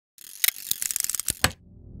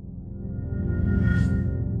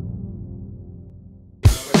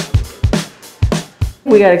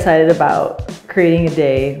We got excited about creating a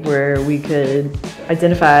day where we could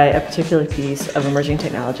identify a particular piece of emerging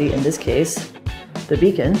technology, in this case, the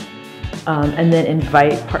beacon, and then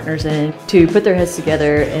invite partners in to put their heads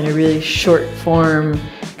together in a really short form,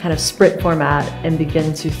 kind of sprint format, and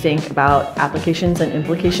begin to think about applications and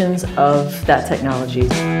implications of that technology.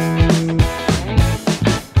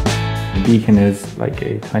 The beacon is like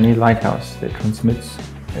a tiny lighthouse that transmits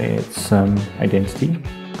its identity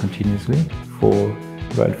continuously for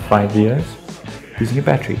about 5 years using a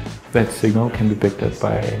battery. That signal can be picked up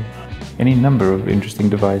by any number of interesting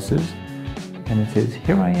devices, and it says,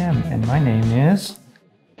 here I am, and my name is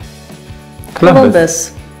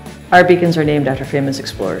Columbus. Our beacons are named after famous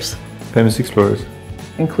explorers. Famous explorers.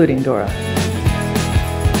 Including Dora.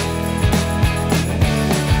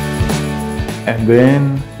 And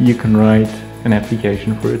then you can write an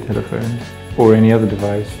application for a telephone or any other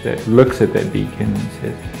device that looks at that beacon and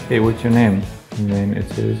says, hey, what's your name? And then it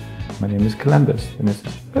says, my name is Columbus. And it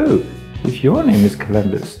says, oh, if your name is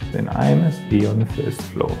Columbus, then I must be on the first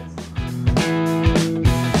floor.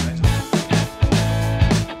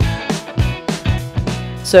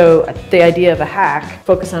 So the idea of a hack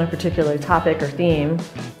focused on a particular topic or theme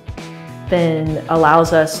then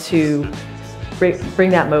allows us to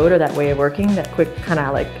bring that mode or that way of working, that quick kind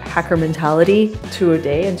of like hacker mentality to a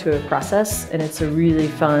day and to a process, and it's a really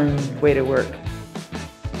fun way to work.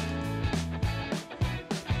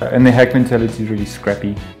 And the hack mentality is really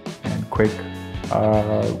scrappy and quick.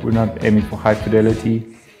 We're not aiming for high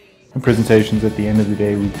fidelity. And presentations at the end of the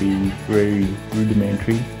day would be very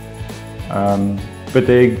rudimentary. But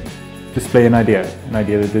they display an idea that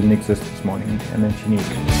didn't exist this morning, and that's unique.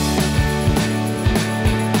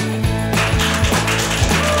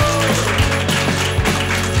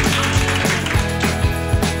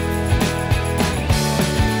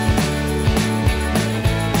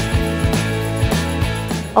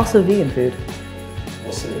 Also vegan food.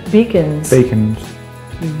 Also beacons. Bacons.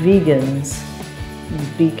 Vegans.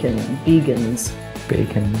 Beacon. Vegans.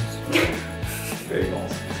 Bacons.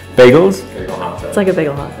 bagels. Bagels? Bagel hot dog. It's like a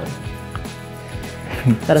bagel hot dog.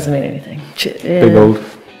 That doesn't mean anything. Big old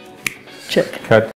Chick. cut.